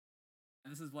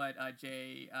This is what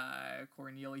J.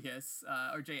 Cornelius,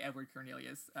 or J. Edward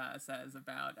Cornelius, says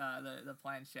about the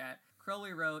planchette.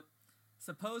 Crowley wrote,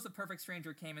 "Suppose a perfect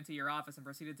stranger came into your office and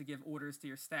proceeded to give orders to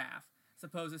your staff.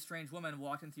 Suppose a strange woman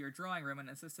walked into your drawing room and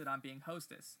insisted on being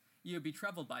hostess. You would be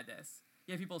troubled by this.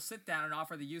 Yet people sit down and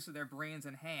offer the use of their brains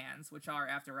and hands, which are,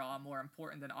 after all, more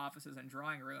important than offices and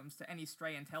drawing rooms, to any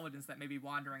stray intelligence that may be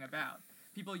wandering about.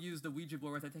 People use the Ouija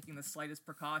board without taking the slightest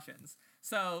precautions."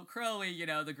 So Crowley,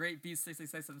 the great Beast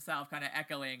 66 himself, kind of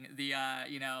echoing the,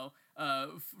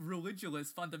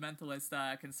 religious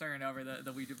fundamentalist concern over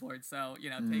the Ouija board. So,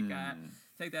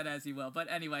 take that as you will. But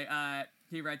anyway,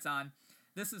 he writes on,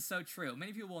 "This is so true.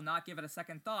 Many people will not give it a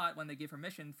second thought when they give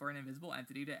permission for an invisible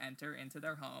entity to enter into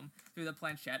their home through the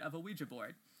planchette of a Ouija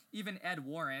board. Even Ed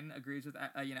Warren agrees with,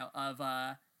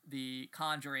 of the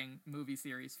Conjuring movie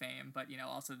series fame, but,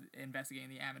 also investigating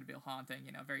the Amityville haunting,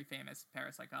 very famous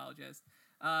parapsychologist,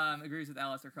 agrees with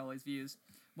Aleister Crowley's views.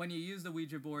 When you use the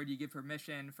Ouija board, you give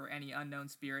permission for any unknown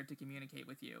spirit to communicate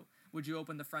with you. Would you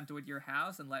open the front door to your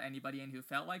house and let anybody in who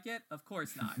felt like it? Of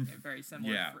course not." Very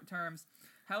similar terms.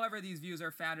 "However, these views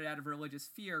are founded out of religious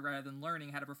fear rather than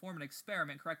learning how to perform an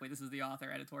experiment correctly." This is the author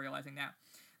editorializing now.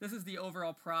 "This is the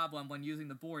overall problem when using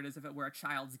the board as if it were a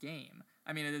child's game.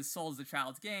 I mean, it is sold as a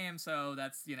child's game, so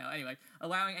that's, anyway.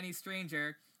 Allowing any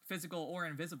stranger, physical or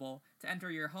invisible, to enter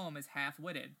your home is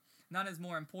half-witted. None is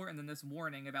more important than this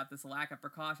warning about this lack of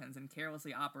precautions in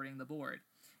carelessly operating the board.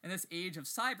 In this age of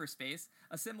cyberspace,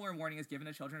 a similar warning is given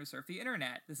to children who surf the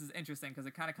internet." This is interesting because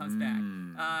it kind of comes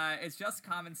back. "It's just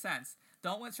common sense.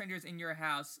 Don't let strangers in your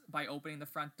house by opening the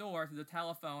front door through the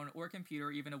telephone or computer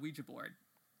or even a Ouija board."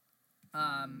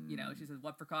 She says,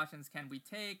 "What precautions can we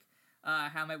take?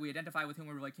 How might we identify with whom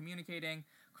we're really communicating?"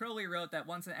 Crowley wrote that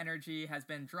once an energy has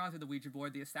been drawn through the Ouija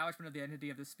board, the establishment of the identity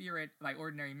of the spirit by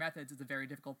ordinary methods is a very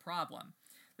difficult problem.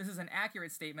 This is an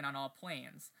accurate statement on all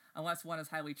planes. Unless one is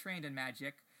highly trained in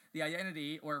magic, the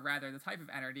identity, or rather the type of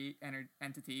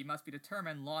entity, must be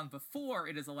determined long before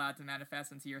it is allowed to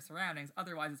manifest into your surroundings.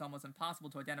 Otherwise, it's almost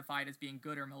impossible to identify it as being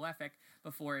good or malefic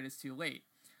before it is too late.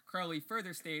 Crowley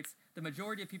further states, "The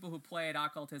majority of people who play at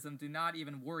occultism do not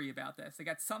even worry about this. They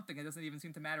got something, it doesn't even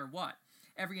seem to matter what.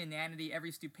 Every inanity,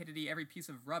 every stupidity, every piece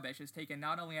of rubbish is taken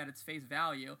not only at its face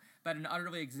value, but at an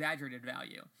utterly exaggerated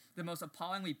value. The most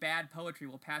appallingly bad poetry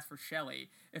will pass for Shelley,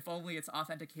 if only its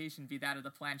authentication be that of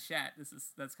the planchette."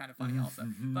 That's kind of funny also.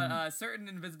 "But certain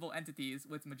invisible entities,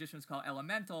 which magicians call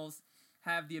elementals,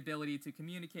 have the ability to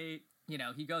communicate."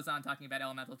 He goes on talking about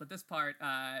elementals, but this part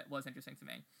was interesting to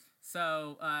me.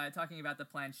 So, talking about the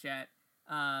planchette,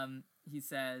 he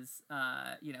says,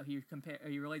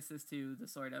 he relates this to the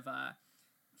sort of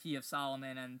Key of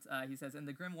Solomon, and he says, "In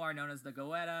the grimoire known as the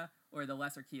Goetta, or the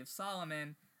Lesser Key of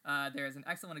Solomon, there is an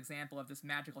excellent example of this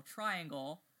magical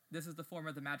triangle. This is the form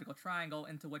of the magical triangle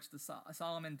into which the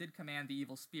Solomon did command the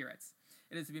evil spirits.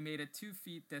 It is to be made at 2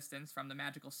 feet distance from the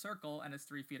magical circle and is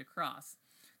 3 feet across.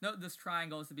 Note this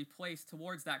triangle is to be placed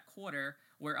towards that quarter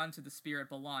whereunto the spirit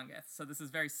belongeth." So this is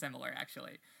very similar,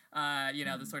 actually.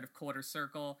 The sort of quarter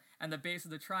circle. "And the base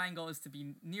of the triangle is to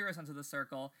be nearest unto the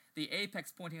circle, the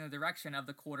apex pointing in the direction of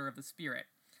the quarter of the spirit.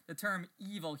 The term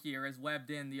evil here is webbed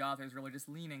in the author's religious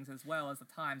leanings as well as the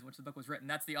times in which the book was written."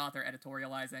 That's the author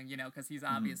editorializing, because he's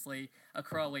obviously a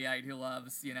Crowleyite who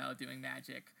loves, doing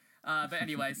magic. But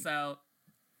anyway, so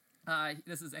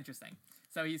this is interesting.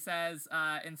 So he says,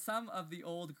 "In some of the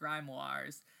old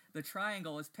grimoires, the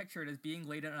triangle is pictured as being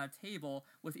laid on a table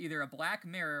with either a black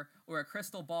mirror or a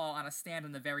crystal ball on a stand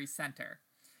in the very center.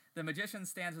 The magician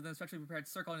stands within a specially prepared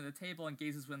circle near the table and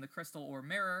gazes within the crystal or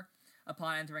mirror.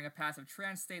 Upon entering a passive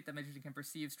trance state, the magician can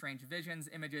perceive strange visions,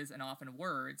 images, and often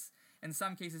words. In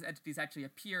some cases, entities actually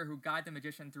appear who guide the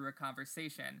magician through a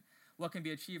conversation. What can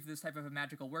be achieved with this type of a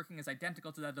magical working is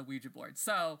identical to that of the Ouija board."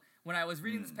 So, when I was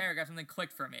reading this paragraph, something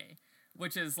clicked for me,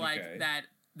 which is that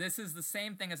this is the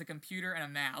same thing as a computer and a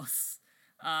mouse.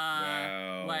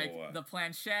 Wow. The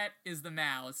planchette is the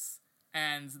mouse,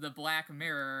 and the black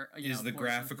mirror is the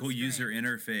graphical user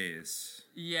interface.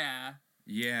 Yeah.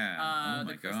 Yeah. Oh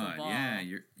my god. Ball. Yeah,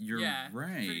 you're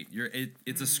right.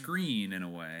 It's a screen in a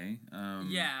way.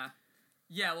 Yeah.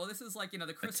 Well, this is like,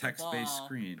 the crystal ball. A text-based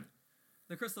screen.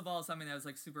 The crystal ball is something that was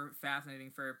like super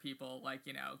fascinating for people, like,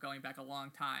 going back a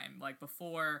long time, like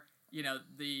before,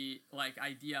 the like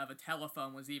idea of a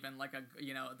telephone was even like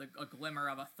a glimmer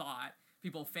of a thought.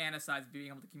 People fantasize being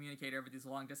able to communicate over these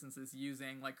long distances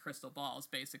using like crystal balls,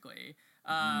 basically.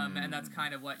 And that's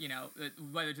kind of what,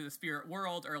 whether to the spirit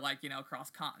world or like,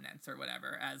 across continents or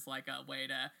whatever, as like a way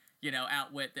to,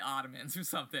 outwit the Ottomans or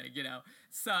something,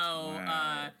 So,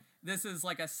 wow. this is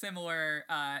like a similar,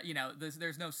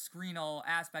 there's no screenal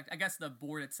aspect. I guess the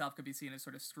board itself could be seen as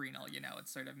sort of screenal,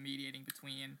 it's sort of mediating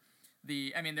between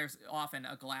there's often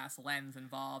a glass lens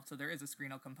involved, so there is a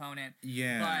screenal component.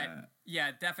 Yeah. But yeah,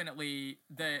 definitely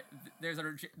there's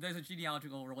a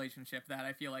genealogical relationship that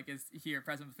I feel like is here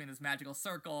present between this magical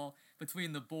circle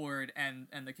between the board and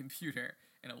the computer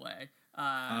in a way.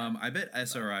 I bet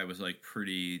SRI was like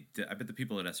I bet the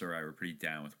people at SRI were pretty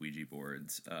down with Ouija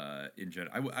boards in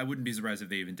general. I wouldn't be surprised if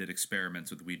they even did experiments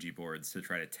with Ouija boards to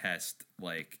try to test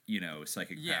like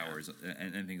psychic powers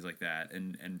and things like that,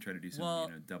 and try to do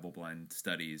some double blind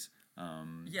studies.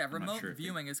 Remote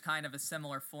viewing is kind of a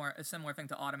similar thing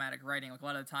to automatic writing. Like a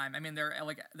lot of the time,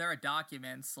 there are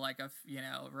documents like of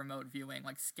remote viewing,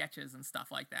 like sketches and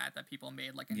stuff like that people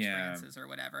made like in trances or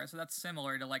whatever. So that's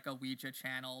similar to like a Ouija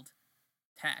channeled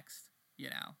text.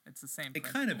 It's the same principle.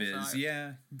 It kind of is.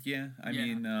 I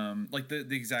mean, like the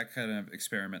exact kind of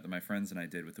experiment that my friends and I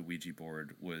did with the Ouija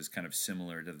board was kind of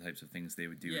similar to the types of things they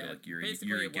would do to like Uri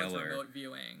Geller. It was remote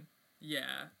viewing.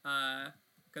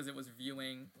 Because it was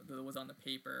viewing that was on the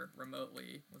paper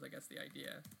remotely was I guess the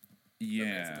idea. Yeah. So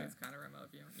basically it's kind of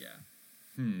remote viewing.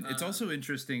 It's also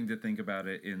interesting to think about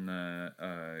it in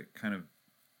the kind of,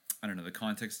 I don't know, the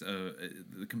context of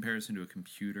the comparison to a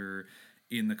computer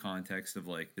in the context of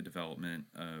like the development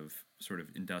of sort of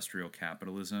industrial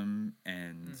capitalism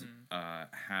and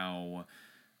how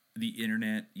the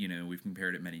internet, we've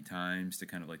compared it many times to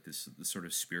kind of like this sort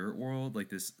of spirit world, like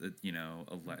this,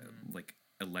 like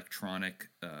electronic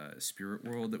spirit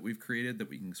world that we've created that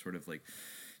we can sort of like,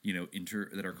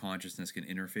 that our consciousness can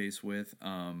interface with.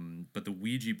 But the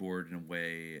Ouija board, in a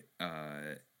way,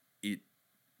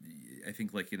 I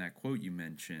think like in that quote you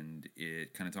mentioned,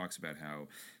 it kind of talks about how,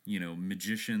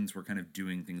 magicians were kind of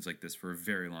doing things like this for a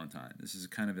very long time. This is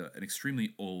kind of an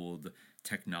extremely old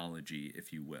technology,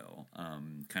 if you will,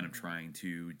 kind of trying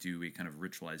to do a kind of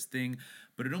ritualized thing.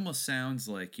 But it almost sounds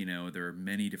like, there are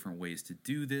many different ways to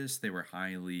do this. They were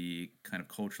highly kind of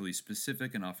culturally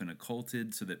specific and often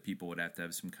occulted, so that people would have to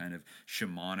have some kind of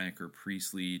shamanic or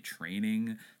priestly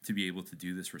training to be able to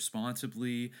do this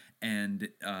responsibly. And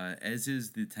as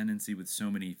is the tendency with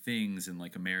so many things in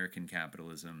like American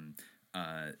capitalism,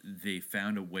 they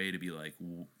found a way to be like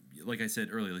I said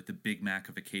earlier, like the Big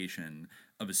Macification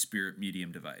of a spirit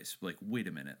medium device. Like, wait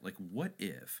a minute, like what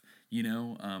if,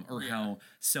 how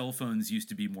cell phones used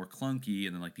to be more clunky,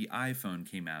 and then like the iPhone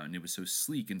came out and it was so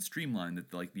sleek and streamlined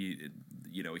that like a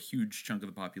huge chunk of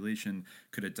the population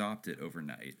could adopt it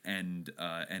overnight, and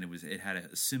it had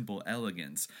a simple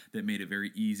elegance that made it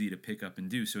very easy to pick up and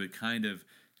do. So it kind of,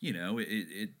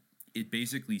 it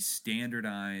basically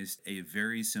standardized a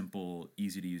very simple,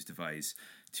 easy to use device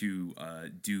to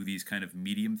do these kind of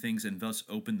medium things, and thus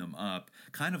open them up.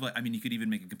 Kind of like, you could even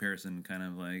make a comparison kind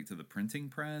of like to the printing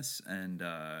press and,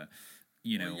 I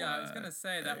was going to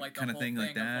say that like the kind whole of thing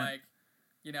like that.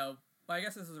 Well, I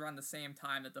guess this was around the same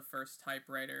time that the first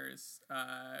typewriters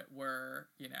were,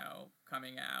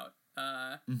 coming out.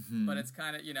 But it's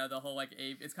kind of, the whole like,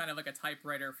 it's kind of like a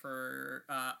typewriter for,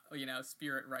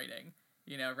 spirit writing.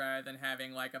 Rather than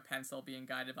having like a pencil being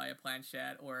guided by a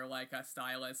planchette or like a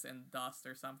stylus in dust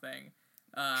or something.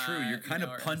 True, you're kind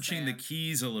of punching the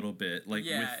keys a little bit, like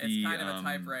with the it's kind of a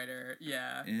typewriter.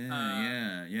 Yeah,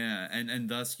 and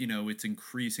thus it's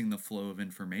increasing the flow of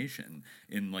information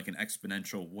in like an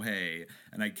exponential way.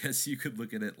 And I guess you could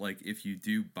look at it like if you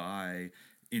do buy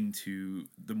into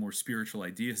the more spiritual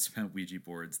ideas about Ouija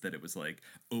boards, that it was like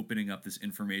opening up this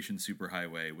information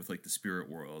superhighway with like the spirit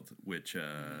world, which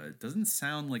doesn't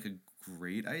sound like a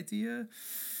great idea.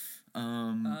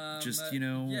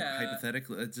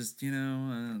 Hypothetically,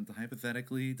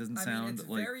 hypothetically doesn't sound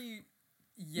like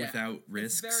without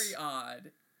risks.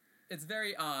 It's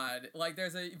very odd. Like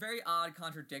there's a very odd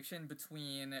contradiction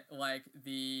between like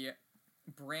the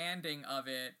branding of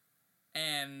it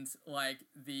and like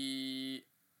the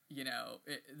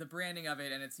branding of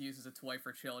it and its use as a toy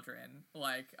for children,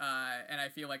 and I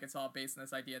feel like it's all based on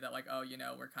this idea that like,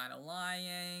 we're kind of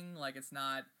lying, like it's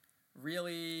not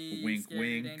really wink,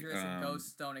 scary, wink, dangerous, and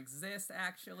ghosts don't exist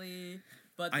actually.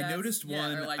 But I noticed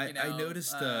one.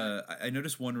 I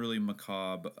noticed one really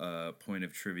macabre point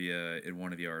of trivia in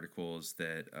one of the articles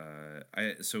that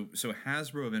so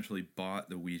Hasbro eventually bought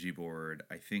the Ouija board,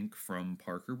 I think, from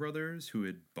Parker Brothers, who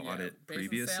had bought it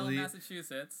previously. Based in Salem,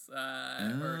 Massachusetts.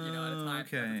 At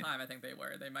the time I think they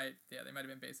were. They might have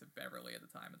been based in Beverly at the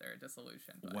time of their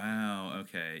dissolution. But. Wow.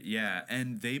 Okay. Yeah,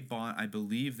 and I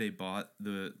believe they bought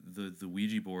the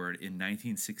Ouija board in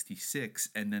 1966,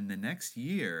 and then the next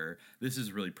year, this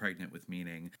is really pregnant with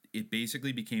meaning, it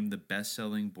basically became the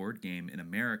best-selling board game in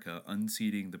America,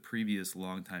 unseating the previous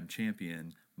longtime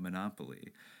champion,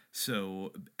 Monopoly.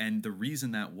 So, and the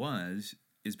reason that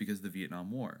is because of the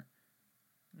Vietnam War.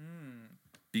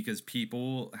 Because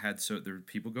people there were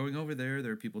people going over there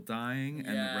were people dying,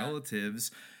 and the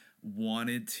relatives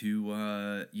wanted to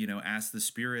ask the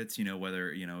spirits,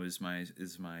 whether is my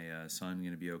son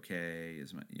going to be okay,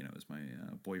 is my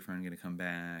boyfriend going to come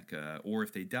back, or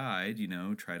if they died,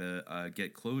 try to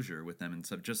get closure with them and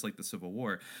stuff, just like the Civil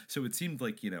War. So it seemed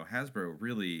like Hasbro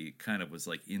really kind of was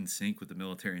like in sync with the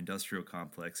military industrial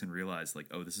complex and realized like,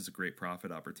 oh, this is a great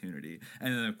profit opportunity.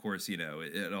 And then of course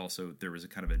it also, there was a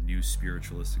kind of a new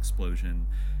spiritualist explosion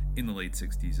in the late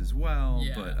 60s as well.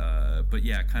 But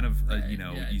yeah, kind of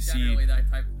you see definitely that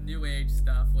type of new age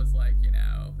stuff was like,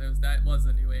 that was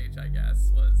the new age, I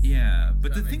guess, was. Yeah,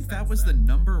 but to think that was the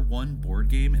number one board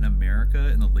game in America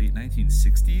in the late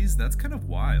 1960s, that's kind of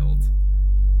wild.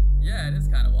 Yeah, it is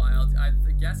kind of wild. I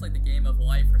guess like the Game of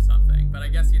Life or something, but I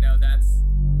guess that's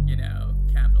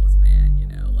capitalist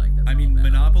man, like that's. I mean,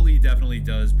 Monopoly definitely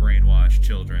does brainwash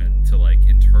children to like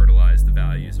internalize the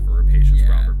values of a rapacious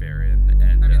robber baron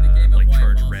and the Game of like Life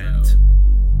charge also, rent.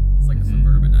 It's like a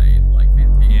suburbanite like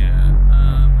Fantasia. Yeah.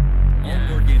 All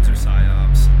board games are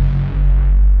psyops.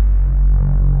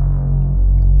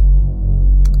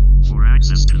 For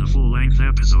access to the full-length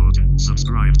episode,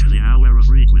 subscribe to the Hour of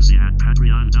Frequency at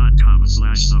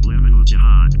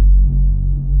patreon.com/subliminaljihad.